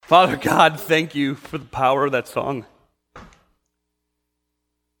Father God, thank you for the power of that song.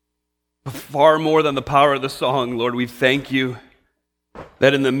 Far more than the power of the song, Lord, we thank you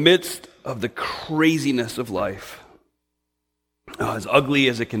that in the midst of the craziness of life, as ugly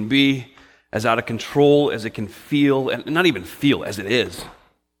as it can be, as out of control as it can feel, and not even feel as it is,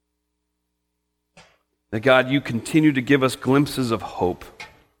 that God, you continue to give us glimpses of hope.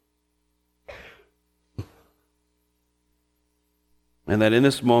 And that in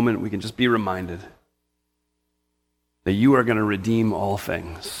this moment we can just be reminded that you are going to redeem all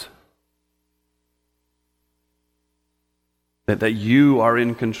things. That you are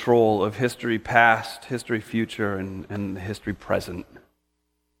in control of history past, history future, and history present.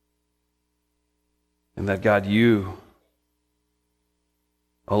 And that God, you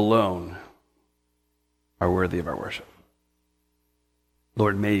alone are worthy of our worship.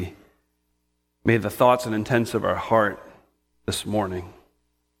 Lord, may the thoughts and intents of our heart this morning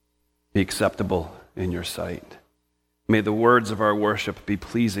be acceptable in your sight. May the words of our worship be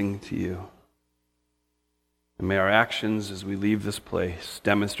pleasing to you. And may our actions as we leave this place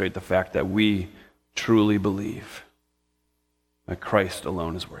demonstrate the fact that we truly believe that Christ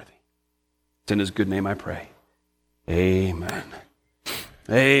alone is worthy. It's in his good name I pray. Amen.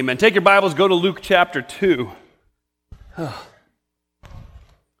 Amen. Take your Bibles, go to Luke chapter 2. So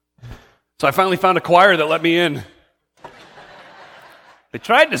I finally found a choir that let me in. They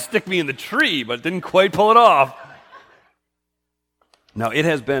tried to stick me in the tree, but didn't quite pull it off. Now, it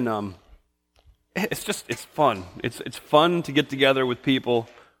has been, it's fun. It's fun to get together with people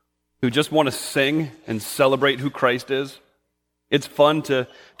who just want to sing and celebrate who Christ is. It's fun to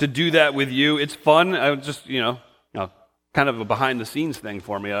do that with you. It's fun. I just, kind of a behind-the-scenes thing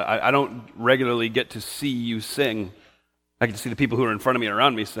for me. I don't regularly get to see you sing. I get to see the people who are in front of me and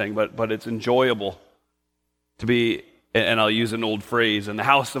around me sing, but it's enjoyable to be, and I'll use an old phrase, in the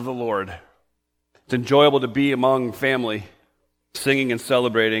house of the Lord. It's enjoyable to be among family, singing and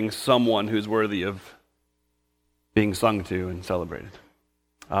celebrating someone who's worthy of being sung to and celebrated.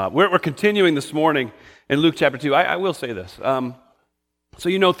 We're continuing this morning in Luke chapter 2. I will say this.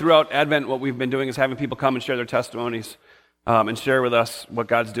 So throughout Advent, what we've been doing is having people come and share their testimonies and share with us what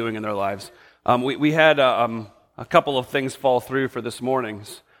God's doing in their lives. We had a couple of things fall through for this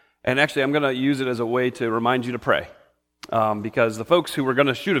morning's, and actually I'm going to use it as a way to remind you to pray, because the folks who were going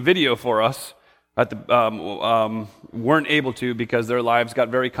to shoot a video for us weren't able to because their lives got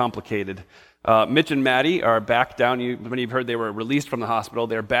very complicated. Mitch and Maddie are back down. Many have heard they were released from the hospital.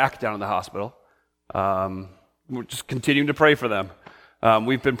 They're back down in the hospital. We're just continuing to pray for them.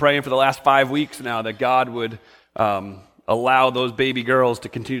 We've been praying for the last 5 weeks now that God would allow those baby girls to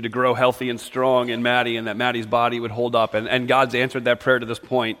continue to grow healthy and strong in Maddie, and that Maddie's body would hold up. And God's answered that prayer to this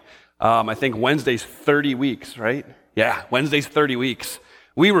point. I think Wednesday's 30 weeks, right? Yeah, Wednesday's 30 weeks.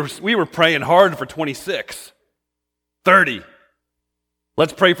 We were praying hard for 26. 30.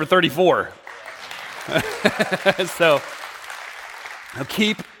 Let's pray for 34. So I'll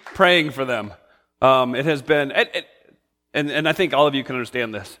keep praying for them. It has been, and I think all of you can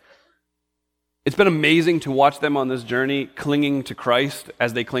understand this. It's been amazing to watch them on this journey clinging to Christ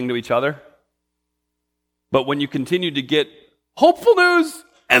as they cling to each other. But when you continue to get hopeful news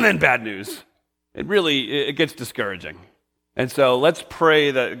and then bad news, it gets discouraging. And so let's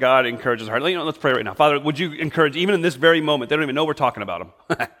pray that God encourages our heart. Let's pray right now. Father, would you encourage, even in this very moment, they don't even know we're talking about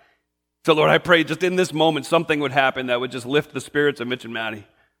them. So Lord, I pray just in this moment something would happen that would just lift the spirits of Mitch and Maddie.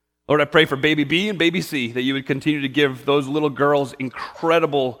 Lord, I pray for baby B and baby C that you would continue to give those little girls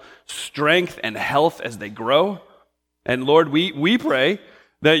incredible strength and health as they grow. And Lord, we pray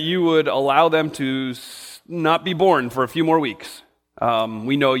that you would allow them to not be born for a few more weeks.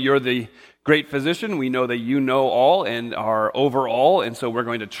 We know you're the great physician. We know that you know all and are over all, and so we're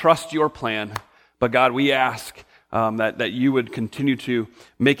going to trust your plan. But God, we ask that you would continue to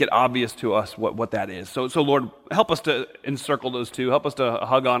make it obvious to us what that is. So Lord, help us to encircle those two. Help us to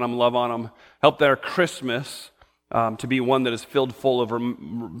hug on them, love on them. Help their Christmas to be one that is filled full of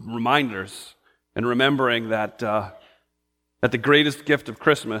reminders and remembering that the greatest gift of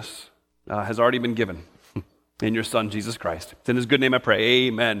Christmas has already been given in your Son, Jesus Christ. It's in his good name I pray.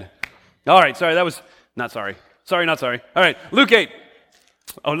 Amen. All right, sorry, that was, not sorry. Sorry, not sorry. All right, Luke 8.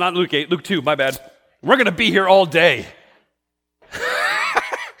 Oh, not Luke 8, Luke 2, my bad. We're going to be here all day.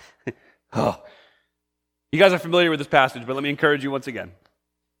 Oh. You guys are familiar with this passage, but let me encourage you once again.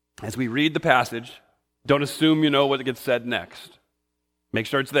 As we read the passage, don't assume you know what gets said next. Make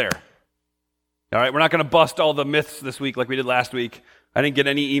sure it's there. All right, we're not going to bust all the myths this week like we did last week. I didn't get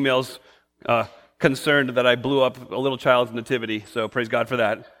any emails concerned that I blew up a little child's nativity, so praise God for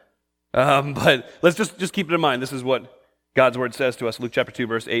that. But let's just keep it in mind. This is what God's word says to us, Luke chapter 2,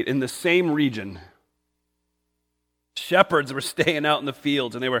 verse 8, in the same region, shepherds were staying out in the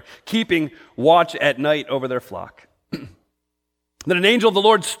fields, and they were keeping watch at night over their flock. Then an angel of the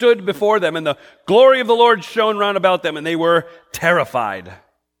Lord stood before them, and the glory of the Lord shone round about them, and they were terrified.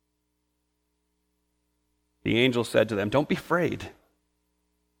 The angel said to them, don't be afraid.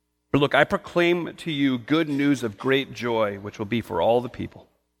 For look, I proclaim to you good news of great joy, which will be for all the people.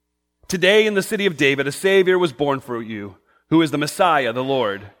 Today in the city of David, a Savior was born for you, who is the Messiah, the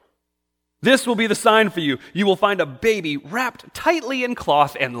Lord. This will be the sign for you. You will find a baby wrapped tightly in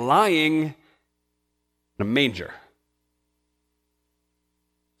cloth and lying in a manger.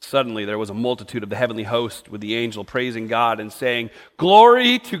 Suddenly there was a multitude of the heavenly host with the angel praising God and saying,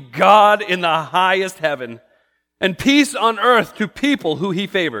 glory to God in the highest heaven, and peace on earth to people who he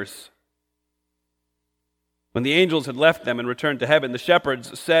favors. When the angels had left them and returned to heaven, the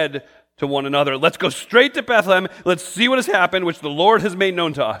shepherds said to one another, let's go straight to Bethlehem. Let's see what has happened, which the Lord has made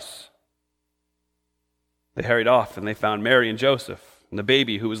known to us. They hurried off, and they found Mary and Joseph and the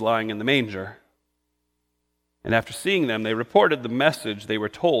baby who was lying in the manger. And after seeing them, they reported the message they were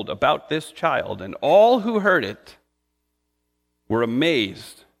told about this child, and all who heard it were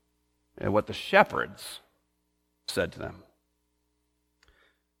amazed at what the shepherds said to them.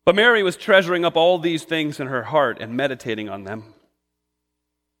 But Mary was treasuring up all these things in her heart and meditating on them.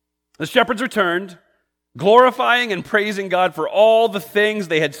 The shepherds returned, glorifying and praising God for all the things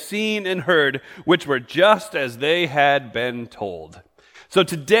they had seen and heard, which were just as they had been told. So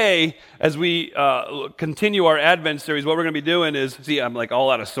today, as we continue our Advent series, what we're going to be doing is, see, I'm like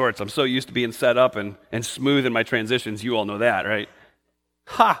all out of sorts. I'm so used to being set up and smooth in my transitions. You all know that, right?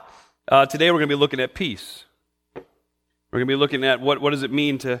 Today we're going to be looking at peace. We're going to be looking at what does it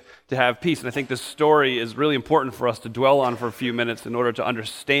mean to have peace. And I think this story is really important for us to dwell on for a few minutes in order to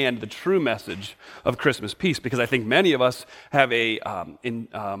understand the true message of Christmas peace, because I think many of us have a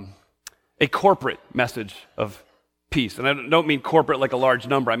corporate message of peace. And I don't mean corporate like a large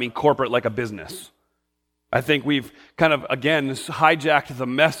number. I mean corporate like a business. I think we've kind of, again, hijacked the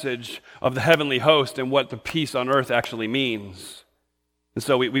message of the heavenly host and what the peace on earth actually means. And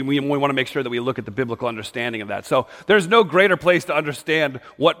so we want to make sure that we look at the biblical understanding of that. So there's no greater place to understand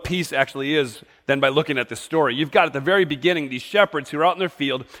what peace actually is than by looking at this story. You've got at the very beginning these shepherds who are out in their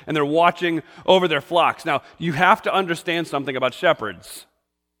field and they're watching over their flocks. Now, you have to understand something about shepherds.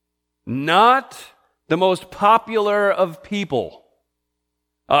 Not the most popular of people.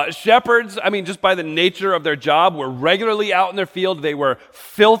 Shepherds, just by the nature of their job, were regularly out in their field. They were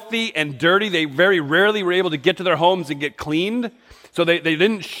filthy and dirty. They very rarely were able to get to their homes and get cleaned. So they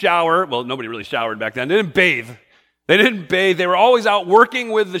didn't shower. Well, nobody really showered back then. They didn't bathe. They were always out working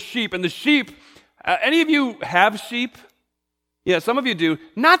with the sheep. And the sheep, any of you have sheep? Yeah, some of you do.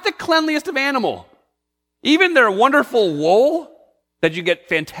 Not the cleanliest of animal. Even their wonderful wool, that you get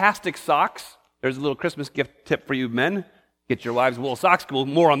fantastic socks. There's a little Christmas gift tip for you men. Get your wives wool socks.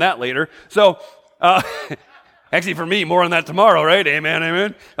 More on that later. So, actually for me, more on that tomorrow, right? Amen,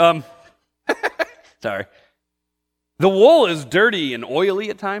 amen. Sorry. The wool is dirty and oily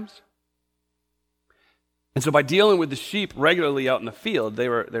at times. And so by dealing with the sheep regularly out in the field, they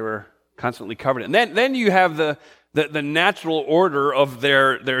were constantly covered. And then you have the natural order of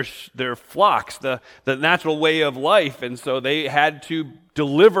their flocks, the natural way of life. And so they had to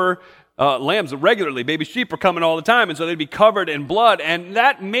deliver lambs regularly. Baby sheep were coming all the time, and so they'd be covered in blood, and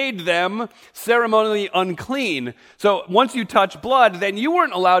that made them ceremonially unclean. So once you touch blood, then you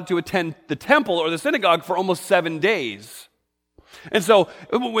weren't allowed to attend the temple or the synagogue for almost 7 days. And so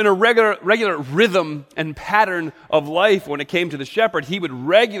when a regular rhythm and pattern of life, when it came to the shepherd, he would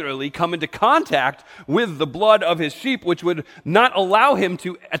regularly come into contact with the blood of his sheep, which would not allow him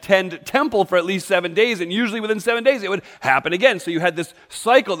to attend temple for at least 7 days. And usually within 7 days, it would happen again. So you had this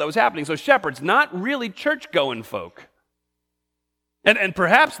cycle that was happening. So shepherds, not really church-going folk. And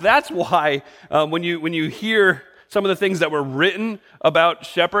perhaps that's why when you hear some of the things that were written about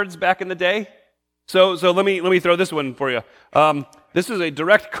shepherds back in the day. So let me throw this one for you. This is a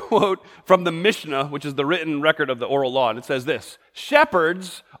direct quote from the Mishnah, which is the written record of the oral law, and it says this: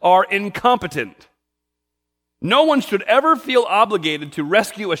 shepherds are incompetent. No one should ever feel obligated to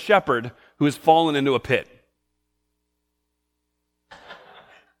rescue a shepherd who has fallen into a pit.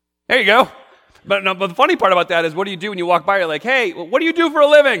 There you go. But the funny part about that is, what do you do when you walk by? You're like, hey, what do you do for a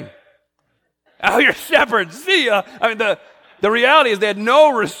living? Oh, you're shepherds. See ya. The reality is they had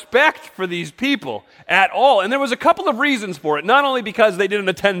no respect for these people at all. And there was a couple of reasons for it. Not only because they didn't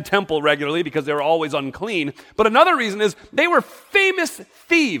attend temple regularly, because they were always unclean, but another reason is they were famous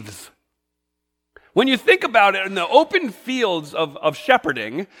thieves. When you think about it, in the open fields of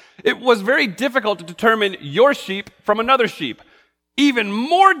shepherding, it was very difficult to determine your sheep from another sheep. Even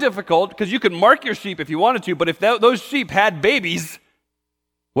more difficult, because you could mark your sheep if you wanted to, but if those sheep had babies,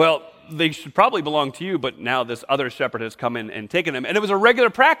 well, they should probably belong to you, but now this other shepherd has come in and taken them. And it was a regular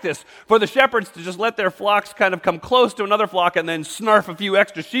practice for the shepherds to just let their flocks kind of come close to another flock and then snarf a few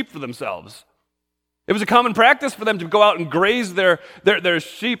extra sheep for themselves. It was a common practice for them to go out and graze their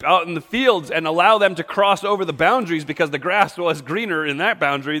sheep out in the fields and allow them to cross over the boundaries because the grass was greener in that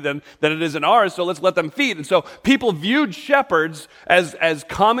boundary than it is in ours, so let's let them feed. And so people viewed shepherds as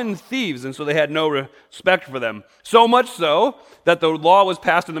common thieves, and so they had no respect for them. So much so that the law was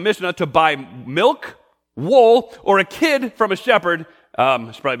passed in the Mishnah to buy milk, wool, or a kid from a shepherd.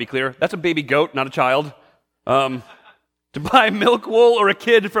 I should probably be clear, that's a baby goat, not a child. To buy milk, wool, or a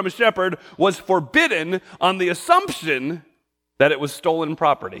kid from a shepherd was forbidden on the assumption that it was stolen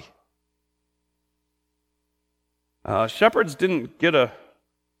property. Shepherds didn't get a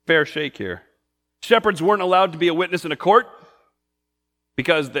fair shake here. Shepherds weren't allowed to be a witness in a court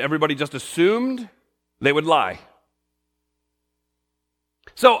because everybody just assumed they would lie.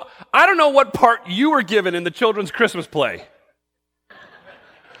 So I don't know what part you were given in the children's Christmas play.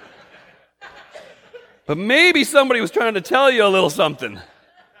 But maybe somebody was trying to tell you a little something.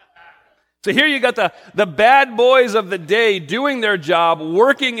 So here you got the bad boys of the day doing their job,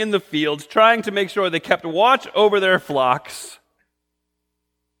 working in the fields, trying to make sure they kept watch over their flocks.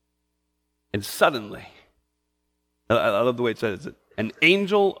 And suddenly, I love the way it says it, an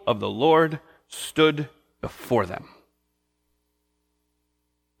angel of the Lord stood before them.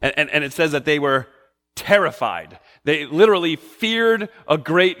 And it says that they were terrified. They literally feared a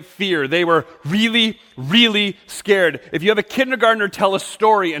great fear. They were really, really scared. If you have a kindergartner tell a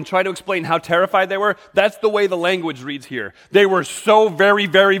story and try to explain how terrified they were, that's the way the language reads here. They were so very,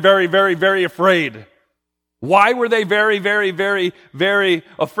 very, very, very, very afraid. Why were they very, very, very, very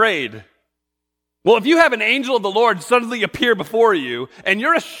afraid? Well, if you have an angel of the Lord suddenly appear before you, and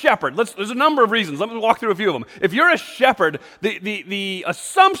you're a shepherd, there's a number of reasons. Let me walk through a few of them. If you're a shepherd, the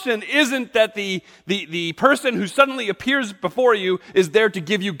assumption isn't that the person who suddenly appears before you is there to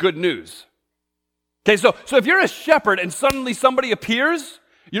give you good news. Okay, so if you're a shepherd and suddenly somebody appears,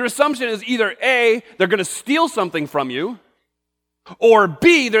 your assumption is either A, they're going to steal something from you, or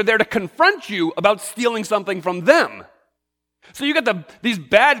B, they're there to confront you about stealing something from them. So you got these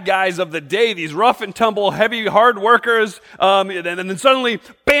bad guys of the day, these rough and tumble, heavy, hard workers, and then suddenly,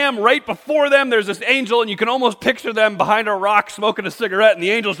 bam, right before them, there's this angel, and you can almost picture them behind a rock smoking a cigarette, and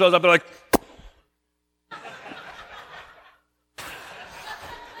the angel shows up, they're like,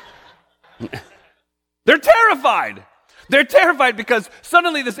 they're terrified. They're terrified because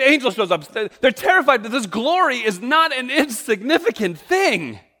suddenly this angel shows up. They're terrified that this glory is not an insignificant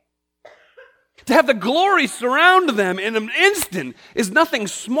thing. To have the glory surround them in an instant is nothing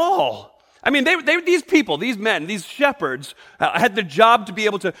small. I mean, these people, these men, these shepherds, had the job to be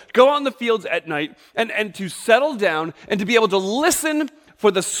able to go out in the fields at night and to settle down and to be able to listen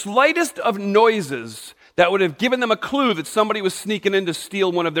for the slightest of noises that would have given them a clue that somebody was sneaking in to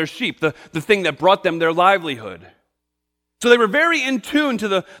steal one of their sheep, the thing that brought them their livelihood. So they were very in tune to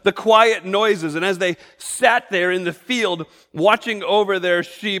the quiet noises, and as they sat there in the field, watching over their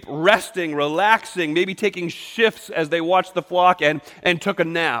sheep, resting, relaxing, maybe taking shifts as they watched the flock and took a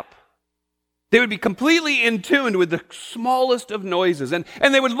nap, they would be completely in tune with the smallest of noises, and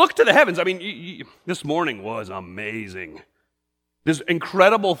they would look to the heavens. I mean, this morning was amazing. This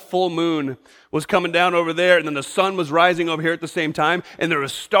incredible full moon was coming down over there, and then the sun was rising over here at the same time, and there were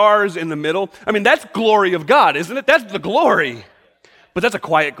stars in the middle. I mean, that's glory of God, isn't it? That's the glory. But that's a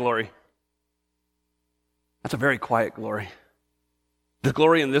quiet glory. That's a very quiet glory. The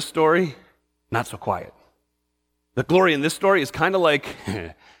glory in this story, not so quiet. The glory in this story is kind of like,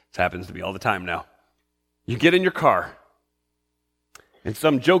 this happens to me all the time now. You get in your car, and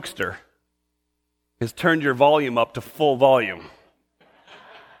some jokester has turned your volume up to full volume.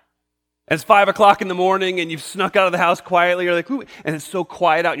 And it's 5 o'clock in the morning, and you've snuck out of the house quietly. You're like, ooh, and it's so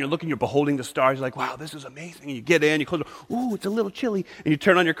quiet out, and you're looking, you're beholding the stars. You're like, wow, this is amazing. And you get in, you close the door, ooh, it's a little chilly. And you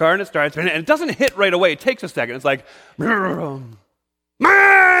turn on your car, and it starts, and it doesn't hit right away. It takes a second. It's like, man!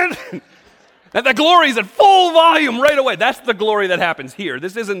 And the glory is at full volume right away. That's the glory that happens here.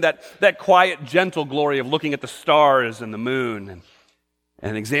 This isn't that quiet, gentle glory of looking at the stars and the moon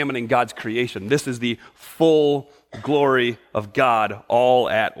and examining God's creation. This is the full glory of God all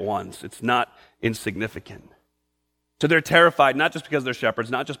at once. It's not insignificant. So they're terrified, not just because they're shepherds,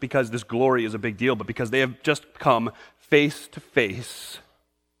 not just because this glory is a big deal, but because they have just come face to face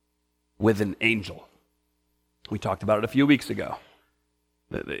with an angel. We talked about it a few weeks ago.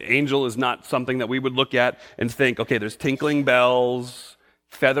 The angel is not something that we would look at and think, okay, there's tinkling bells,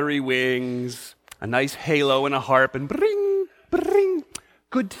 feathery wings, a nice halo and a harp, and bring, bring.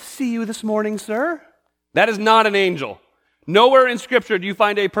 Good to see you this morning, sir. That is not an angel. Nowhere in Scripture do you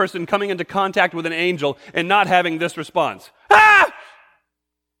find a person coming into contact with an angel and not having this response. Ah!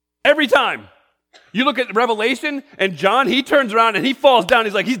 Every time. You look at Revelation, and John, he turns around and he falls down.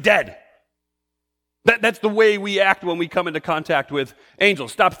 He's like, he's dead. That's the way we act when we come into contact with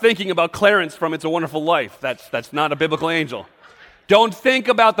angels. Stop thinking about Clarence from It's a Wonderful Life. That's not a biblical angel. Don't think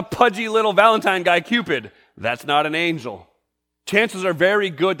about the pudgy little Valentine guy, Cupid. That's not an angel. Chances are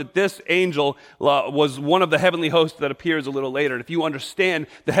very good that this angel was one of the heavenly hosts that appears a little later. And if you understand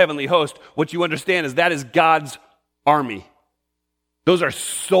the heavenly host, what you understand is that is God's army. Those are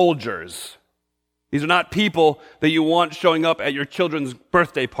soldiers. These are not people that you want showing up at your children's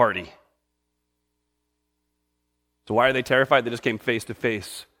birthday party. So why are they terrified? They just came face to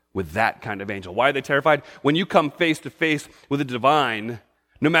face with that kind of angel. Why are they terrified? When you come face to face with the divine,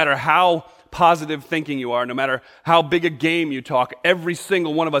 no matter how positive thinking you are, no matter how big a game you talk, every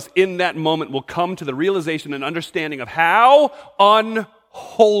single one of us in that moment will come to the realization and understanding of how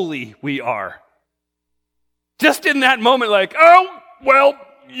unholy we are. Just in that moment, like, oh, well,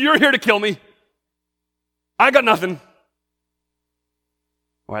 you're here to kill me. I got nothing.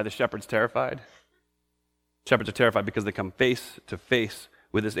 Why are the shepherds terrified? Shepherds are terrified because they come face to face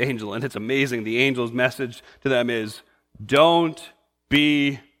with this angel, and it's amazing. The angel's message to them is, don't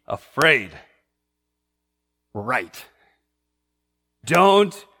be afraid. Right.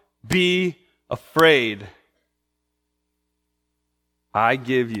 Don't be afraid. I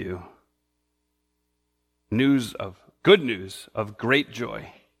give you good news of great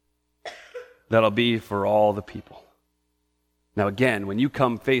joy that'll be for all the people. Now again, when you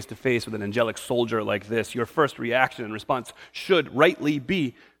come face to face with an angelic soldier like this, your first reaction and response should rightly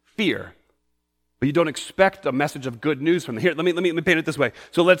be fear. But you don't expect a message of good news from them. Here, let me paint it this way.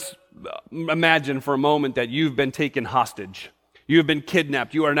 So let's imagine for a moment that you've been taken hostage. You've been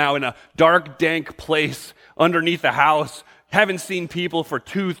kidnapped. You are now in a dark, dank place underneath a house. Haven't seen people for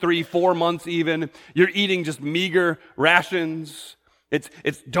 2, 3, 4 months even. You're eating just meager rations.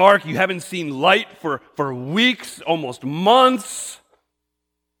 It's dark. You haven't seen light for weeks, almost months.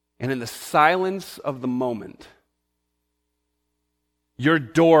 And in the silence of the moment, your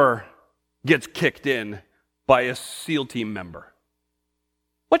door gets kicked in by a SEAL team member.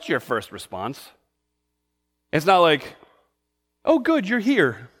 What's your first response? It's not like, oh, good, you're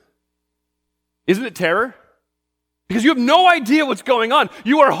here. Isn't it terror? Because you have no idea what's going on.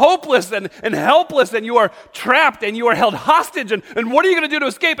 You are hopeless and helpless, and you are trapped, and you are held hostage, and what are you going to do to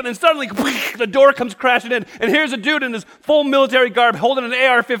escape? And then suddenly, the door comes crashing in, and here's a dude in his full military garb holding an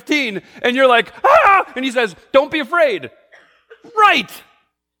AR-15, and you're like, ah! And he says, don't be afraid. Right.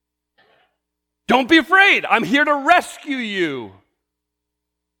 Don't be afraid. I'm here to rescue you.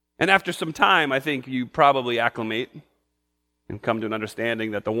 And after some time, I think you probably acclimate and come to an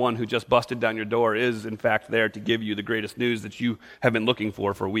understanding that the one who just busted down your door is, in fact, there to give you the greatest news that you have been looking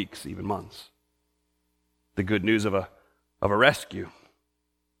for weeks, even months. The good news of a rescue.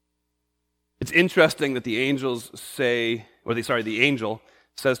 It's interesting that the angel says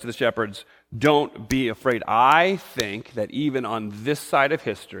to the shepherds, don't be afraid. I think that even on this side of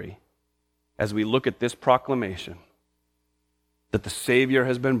history, as we look at this proclamation, that the Savior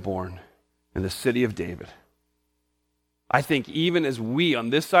has been born in the city of David, I think even as we,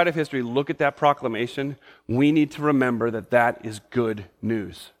 on this side of history, look at that proclamation, we need to remember that that is good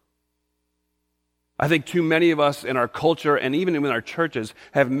news. I think too many of us in our culture and even in our churches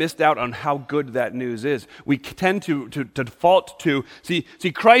have missed out on how good that news is. We tend to default to, see,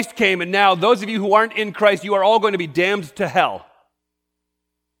 Christ came, and now those of you who aren't in Christ, you are all going to be damned to hell.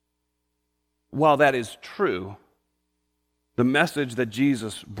 While that is true, the message that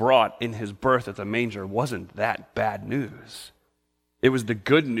Jesus brought in his birth at the manger wasn't that bad news. It was the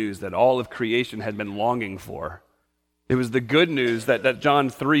good news that all of creation had been longing for. It was the good news that John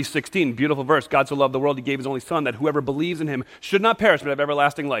 3:16, beautiful verse, God so loved the world, he gave his only son, that whoever believes in him should not perish but have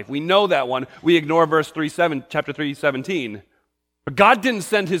everlasting life. We know that one. We ignore chapter 3:17. But God didn't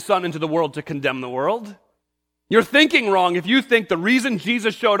send his son into the world to condemn the world. You're thinking wrong if you think the reason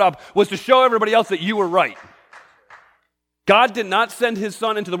Jesus showed up was to show everybody else that you were right. God did not send his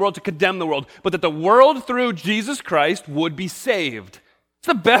son into the world to condemn the world, but that the world through Jesus Christ would be saved. It's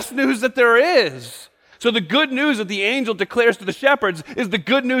the best news that there is. So the good news that the angel declares to the shepherds is the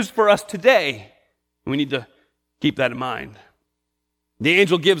good news for us today. We need to keep that in mind. The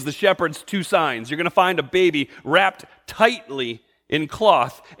angel gives the shepherds 2 signs. You're going to find a baby wrapped tightly in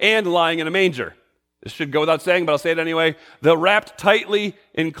cloth and lying in a manger. This should go without saying, but I'll say it anyway. The wrapped tightly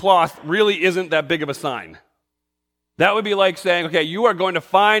in cloth really isn't that big of a sign. That would be like saying, okay, you are going to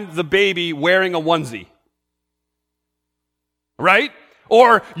find the baby wearing a onesie. Right?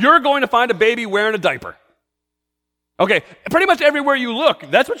 Or you're going to find a baby wearing a diaper. Okay, pretty much everywhere you look,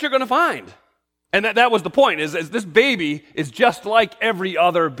 that's what you're going to find. And that was the point, is this baby is just like every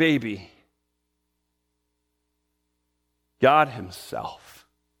other baby. God himself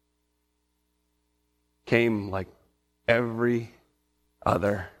came like every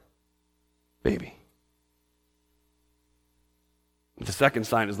other baby. The second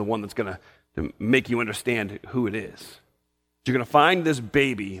sign is the one that's going to make you understand who it is. You're going to find this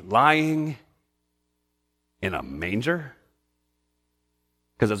baby lying in a manger.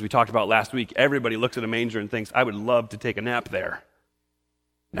 Because as we talked about last week, everybody looks at a manger and thinks, I would love to take a nap there.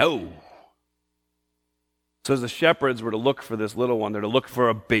 No. So as the shepherds were to look for this little one, they're to look for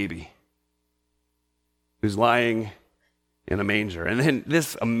a baby who's lying in a manger. And then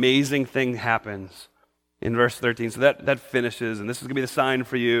this amazing thing happens in verse 13. So that finishes, and this is going to be the sign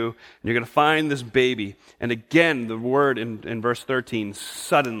for you. And you're going to find this baby. And again, the word in verse 13,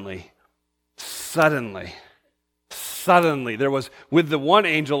 suddenly, there was, with the one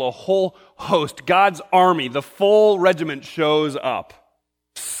angel, a whole host, God's army, the full regiment shows up.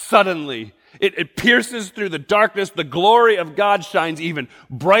 Suddenly. It pierces through the darkness. The glory of God shines even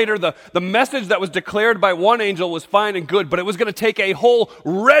brighter. The message that was declared by one angel was fine and good, but it was going to take a whole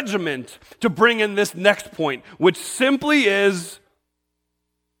regiment to bring in this next point, which simply is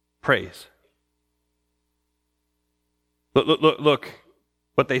praise. Look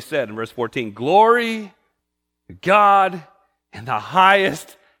what they said in verse 14. Glory to God in the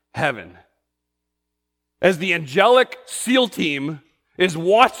highest heaven. As the angelic SEAL team is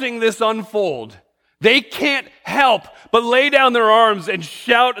watching this unfold, they can't help but lay down their arms and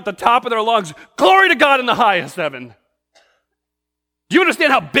shout at the top of their lungs, glory to God in the highest heaven. Do you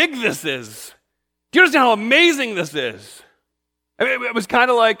understand how big this is? Do you understand how amazing this is? I mean, it was kind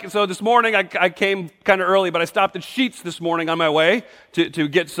of like, so this morning I came kind of early, but I stopped at Sheetz this morning on my way to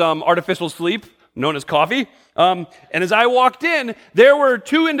get some artificial sleep, known as coffee. And as I walked in, there were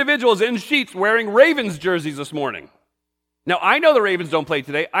two individuals in Sheetz wearing Ravens jerseys this morning. Now, I know the Ravens don't play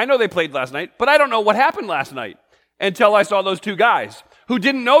today. I know they played last night, but I don't know what happened last night until I saw those two guys who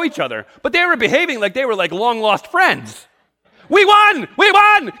didn't know each other, but they were behaving like they were like long-lost friends. We won! We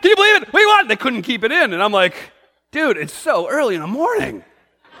won! Can you believe it? We won! They couldn't keep it in, and I'm like, dude, it's so early in the morning.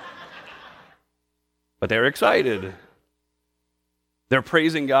 But they're excited. They're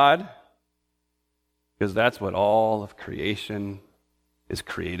praising God because that's what all of creation is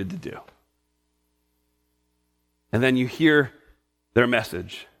created to do. And then you hear their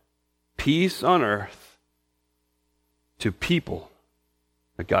message, peace on earth to people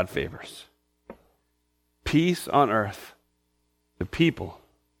that God favors. Peace on earth to people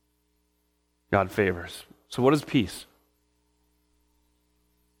God favors. So what is peace?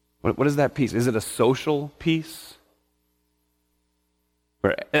 What is that peace? Is it a social peace?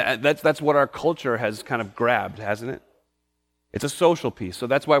 That's what our culture has kind of grabbed, hasn't it? It's a social peace. So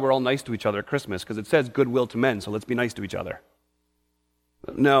that's why we're all nice to each other at Christmas, because it says goodwill to men, so let's be nice to each other.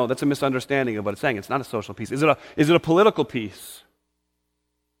 No, that's a misunderstanding of what it's saying. It's not a social peace. Is it a political peace?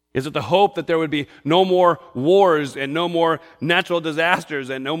 Is it the hope that there would be no more wars and no more natural disasters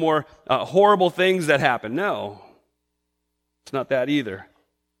and no more horrible things that happen? No, it's not that either.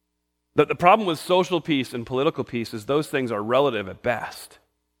 The problem with social peace and political peace is those things are relative at best.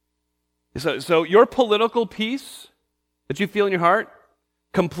 So your political peace that you feel in your heart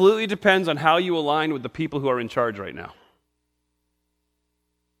completely depends on how you align with the people who are in charge right now.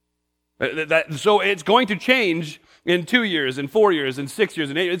 So it's going to change in 2 years, in 4 years, in 6 years,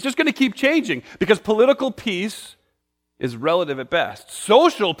 in 8 years. It's just going to keep changing because political peace is relative at best.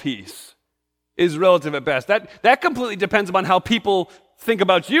 Social peace is relative at best. That completely depends upon how people think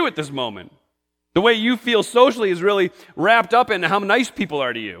about you at this moment. The way you feel socially is really wrapped up in how nice people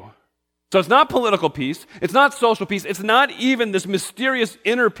are to you. So it's not political peace, it's not social peace, it's not even this mysterious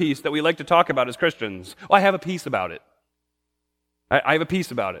inner peace that we like to talk about as Christians. Oh, I have a peace about it. I have a peace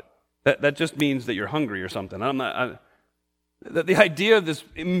about it. That just means that you're hungry or something. The idea of this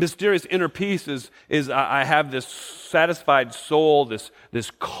mysterious inner peace is I have this satisfied soul, this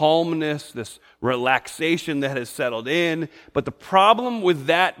calmness, this relaxation that has settled in. But the problem with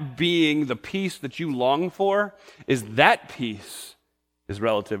that being the peace that you long for is that peace is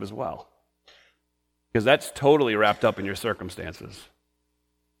relative as well. Because that's totally wrapped up in your circumstances.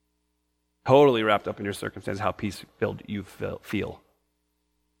 Totally wrapped up in your circumstances, how peace-filled you feel.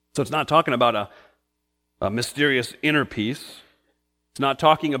 So it's not talking about a mysterious inner peace. It's not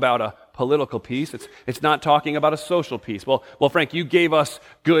talking about political peace. It's not talking about a social peace. Well, Frank, you gave us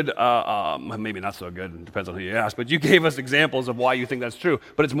good, maybe not so good, it depends on who you ask, but you gave us examples of why you think that's true.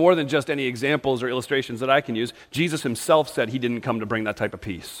 But it's more than just any examples or illustrations that I can use. Jesus himself said he didn't come to bring that type of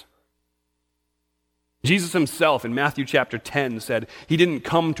peace. Jesus himself in Matthew chapter 10 said he didn't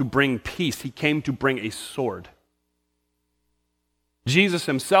come to bring peace, he came to bring a sword. Jesus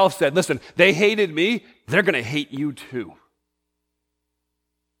himself said, listen, they hated me, they're going to hate you too.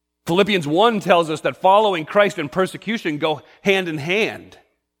 Philippians 1 tells us that following Christ and persecution go hand in hand.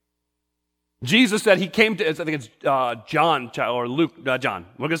 Jesus said he came to, I think it's John or Luke, John.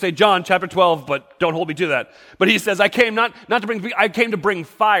 We're going to say John chapter 12, but don't hold me to that. But he says, I came not to bring, I came to bring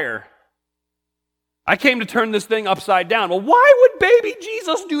fire. I came to turn this thing upside down. Well, why would baby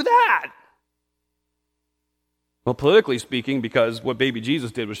Jesus do that? Well, politically speaking, because what baby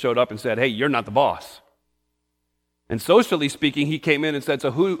Jesus did was showed up and said, hey, you're not the boss. And socially speaking, he came in and said,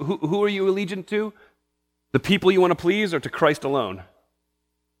 so who are you allegiant to? The people you want to please or to Christ alone?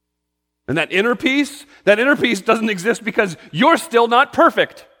 And that inner peace doesn't exist because you're still not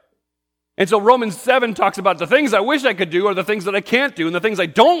perfect. And so Romans 7 talks about the things I wish I could do are the things that I can't do, and the things I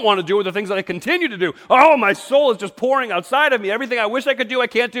don't want to do are the things that I continue to do. Oh, my soul is just pouring outside of me. Everything I wish I could do, I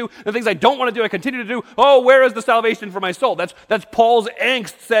can't do. The things I don't want to do, I continue to do. Oh, where is the salvation for my soul? That's Paul's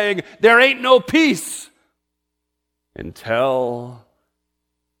angst saying, there ain't no peace until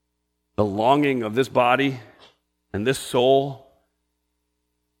the longing of this body and this soul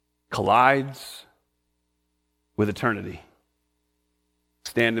collides with eternity,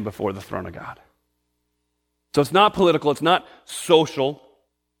 standing before the throne of God. So it's not political, it's not social,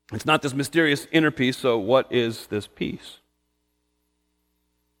 it's not this mysterious inner peace. So what is this peace?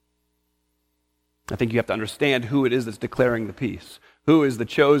 I think you have to understand who it is that's declaring the peace. Who is the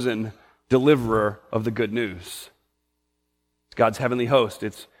chosen deliverer of the good news? It's God's heavenly host,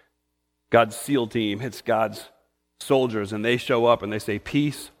 it's God's SEAL team, it's God's soldiers, and they show up and they say,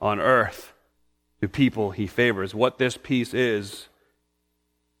 peace on earth to people he favors. What this peace is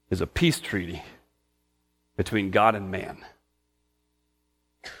a peace treaty between God and man.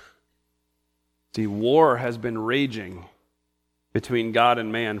 See, war has been raging between God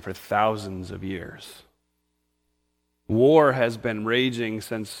and man for thousands of years. War has been raging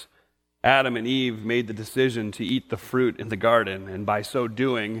since Adam and Eve made the decision to eat the fruit in the garden, and by so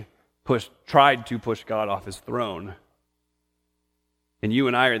doing, tried to push God off his throne. And you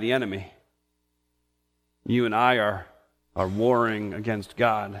and I are the enemy. You and I are warring against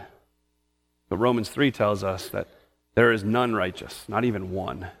God. But Romans 3 tells us that there is none righteous, not even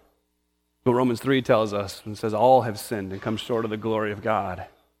one. But Romans 3 tells us and says all have sinned and come short of the glory of God.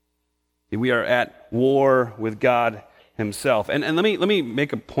 We are at war with God himself. And let me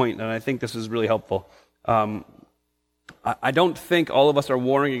make a point, and I think this is really helpful. I don't think all of us are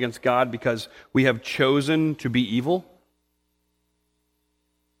warring against God because we have chosen to be evil.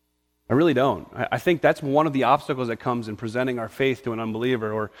 I really don't. I think that's one of the obstacles that comes in presenting our faith to an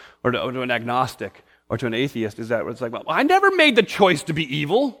unbeliever or to an agnostic or to an atheist, is that it's like, well, I never made the choice to be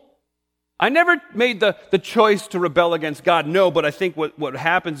evil. I never made the choice to rebel against God. No, but I think what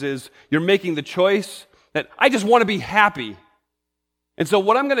happens is you're making the choice that I just want to be happy. And so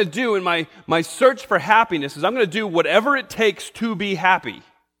what I'm going to do in my search for happiness is I'm going to do whatever it takes to be happy.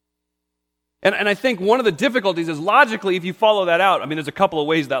 And I think one of the difficulties is logically, if you follow that out, I mean, there's a couple of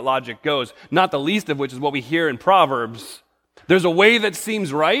ways that logic goes, not the least of which is what we hear in Proverbs. There's a way that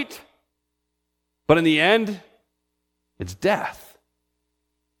seems right, but in the end, it's death.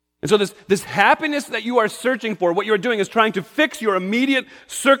 And so this happiness that you are searching for, what you are doing is trying to fix your immediate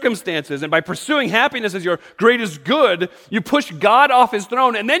circumstances. And by pursuing happiness as your greatest good, you push God off his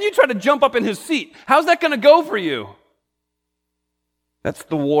throne, and then you try to jump up in his seat. How's that going to go for you? That's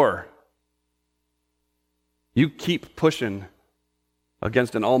the war. You keep pushing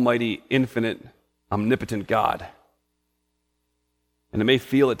against an almighty, infinite, omnipotent God. And it may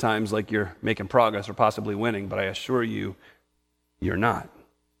feel at times like you're making progress or possibly winning, but I assure you, you're not.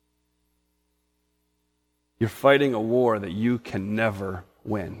 You're fighting a war that you can never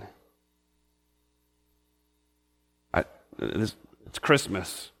win. It's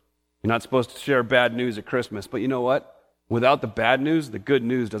Christmas. You're not supposed to share bad news at Christmas, but you know what? Without the bad news, the good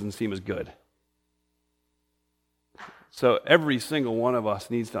news doesn't seem as good. So every single one of us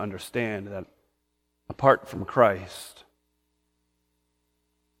needs to understand that apart from Christ,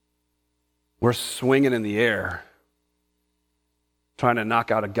 we're swinging in the air, trying to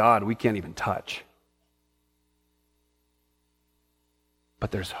knock out a God we can't even touch.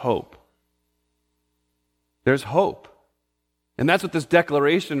 But there's hope. There's hope. And that's what this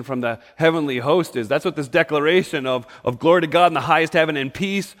declaration from the heavenly host is. That's what this declaration of glory to God in the highest heaven and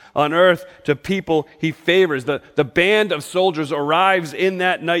peace on earth to people he favors. The band of soldiers arrives in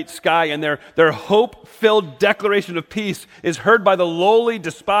that night sky, and their hope-filled declaration of peace is heard by the lowly,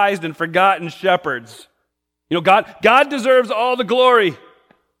 despised, and forgotten shepherds. You know, God deserves all the glory.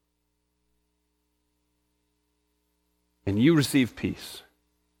 And you receive peace.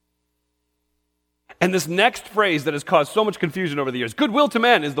 And this next phrase that has caused so much confusion over the years, goodwill to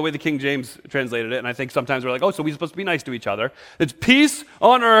men is the way the King James translated it, and I think sometimes we're like, oh, so we're supposed to be nice to each other. It's peace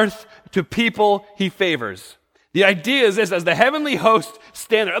on earth to people he favors. The idea is this, as the heavenly host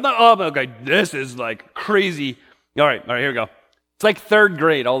stand there, oh my God, this is like crazy. All right, here we go. It's like third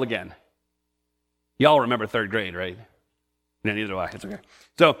grade all again. Y'all remember third grade, right? No, neither do I, it's okay.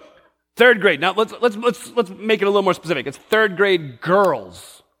 So, third grade. Now, let's make it a little more specific. It's third grade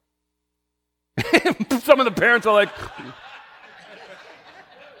girls. Some of the parents are like,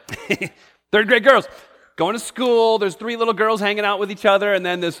 third grade girls going to school. There's 3 little girls hanging out with each other, and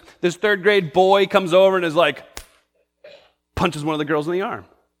then this third grade boy comes over and is like, punches one of the girls in the arm.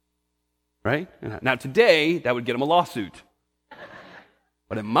 Right? Now today, that would get him a lawsuit.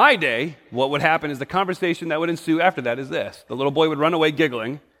 But in my day, what would happen is the conversation that would ensue after that is this. The little boy would run away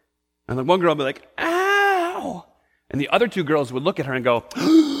giggling, and the one girl would be like, ow! And the other 2 girls would look at her and go,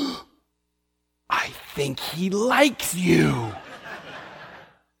 I think he likes you.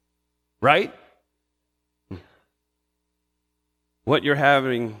 Right? What you're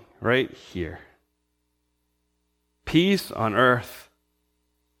having right here. Peace on earth,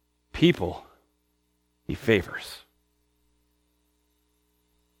 people he favors.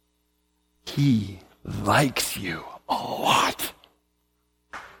 He likes you a lot.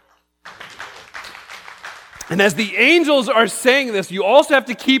 And as the angels are saying this, you also have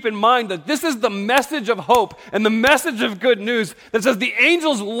to keep in mind that this is the message of hope and the message of good news that says the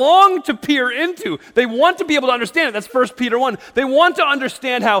angels long to peer into. They want to be able to understand it. That's 1 Peter 1. They want to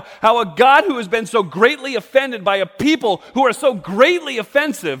understand how a God who has been so greatly offended by a people who are so greatly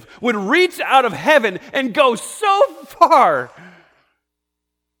offensive would reach out of heaven and go so far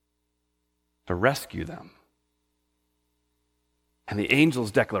to rescue them. And the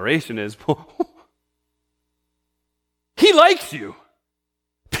angel's declaration is, he likes you.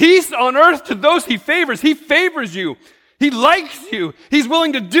 Peace on earth to those he favors. He favors you. He likes you. He's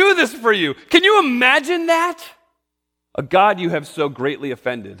willing to do this for you. Can you imagine that? A God you have so greatly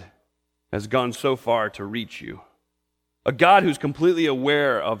offended has gone so far to reach you. A God who's completely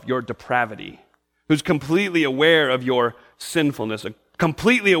aware of your depravity, who's completely aware of your sinfulness,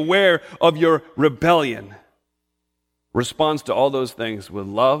 completely aware of your rebellion, responds to all those things with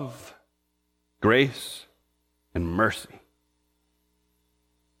love, grace, and mercy.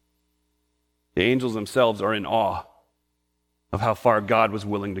 The angels themselves are in awe of how far God was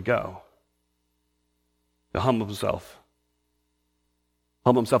willing to go. To humble himself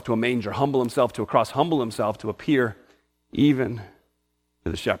to a manger, humble himself to a cross, humble himself to appear even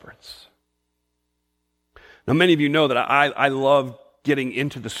to the shepherds. Now, many of you know that I love getting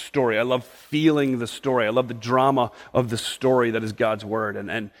into the story. I love feeling the story. I love the drama of the story that is God's word.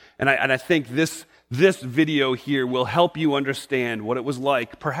 And I think this video here will help you understand what it was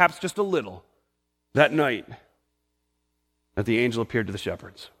like, perhaps just a little, that night that the angel appeared to the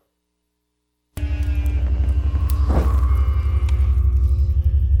shepherds.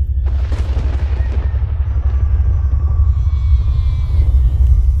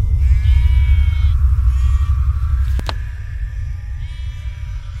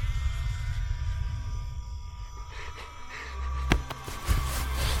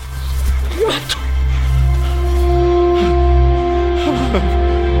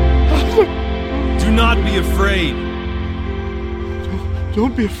 Afraid.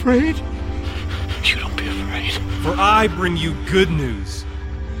 Don't be afraid. You don't be afraid. For I bring you good news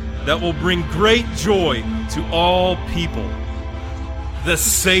that will bring great joy to all people. The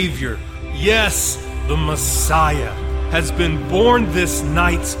Savior, yes, the Messiah, has been born this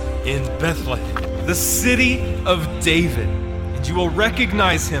night in Bethlehem, the city of David. And you will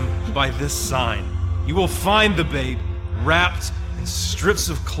recognize him by this sign. You will find the babe wrapped in strips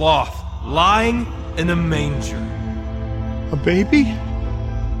of cloth, lying in a manger. A baby?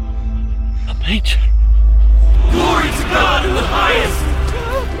 A manger. Glory to God in the highest!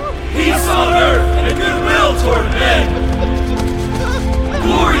 Peace on earth and a goodwill toward men!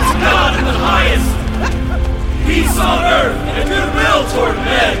 Glory to God in the highest! Peace on earth and a goodwill toward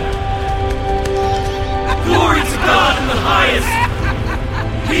men! Glory to God in the highest!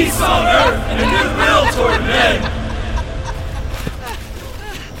 Peace on earth and a goodwill toward men!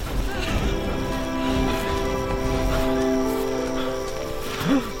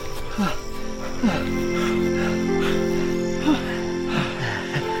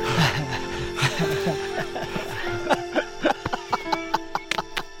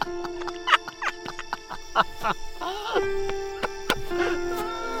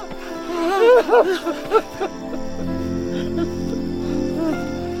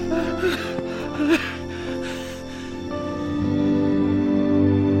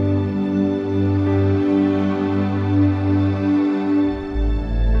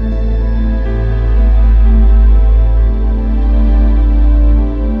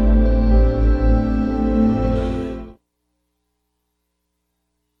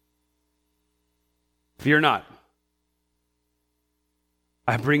 Fear not.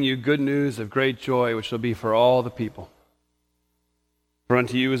 I bring you good news of great joy, which shall be for all the people. For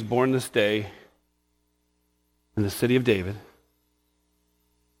unto you is born this day in the city of David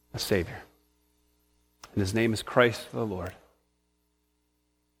a Savior. And his name is Christ the Lord.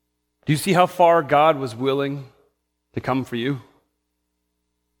 Do you see how far God was willing to come for you? Do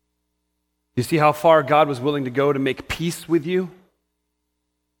you see how far God was willing to go to make peace with you?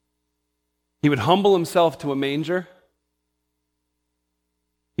 He would humble himself to a manger.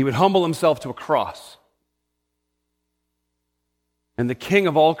 He would humble himself to a cross. And the King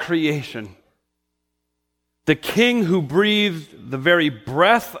of all creation, the King who breathed the very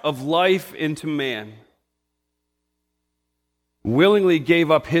breath of life into man, willingly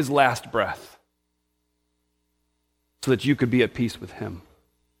gave up his last breath so that you could be at peace with him.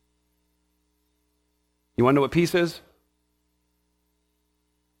 You want to know what peace is?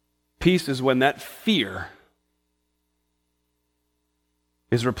 Peace is when that fear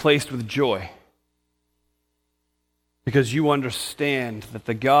is replaced with joy, because you understand that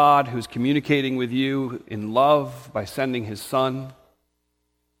the God who's communicating with you in love by sending his Son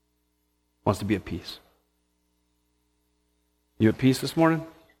wants to be at peace. You at peace this morning?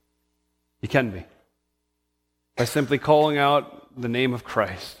 You can be. By simply calling out the name of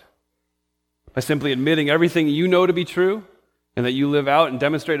Christ. By simply admitting everything you know to be true and that you live out and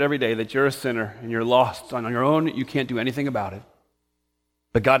demonstrate every day that you're a sinner and you're lost on your own. You can't do anything about it.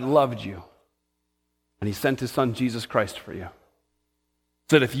 But God loved you, and he sent his Son, Jesus Christ, for you.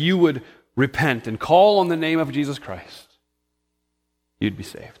 So that if you would repent and call on the name of Jesus Christ, you'd be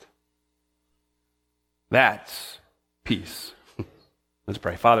saved. That's peace. Let's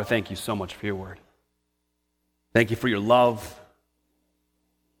pray. Father, thank you so much for your word. Thank you for your love,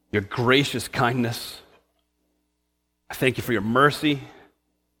 your gracious kindness. I thank you for your mercy.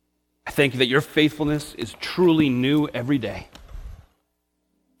 I thank you that your faithfulness is truly new every day.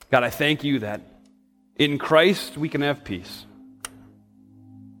 God, I thank you that in Christ we can have peace.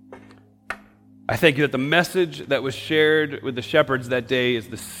 I thank you that the message that was shared with the shepherds that day is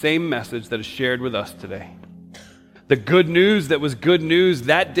the same message that is shared with us today. The good news that was good news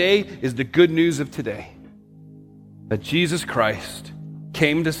that day is the good news of today. That Jesus Christ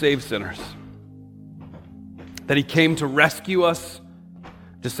came to save sinners. That he came to rescue us,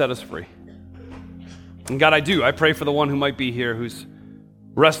 to set us free. And God, I pray for the one who might be here who's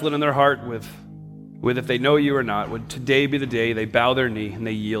wrestling in their heart with if they know you or not. Would today be the day they bow their knee and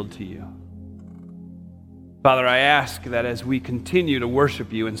they yield to you? Father, I ask that as we continue to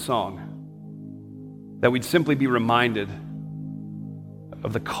worship you in song, that we'd simply be reminded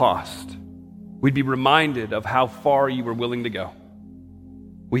of the cost. We'd be reminded of how far you were willing to go.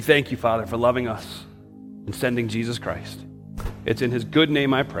 We thank you, Father, for loving us and sending Jesus Christ. It's in his good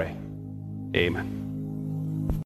name I pray. Amen.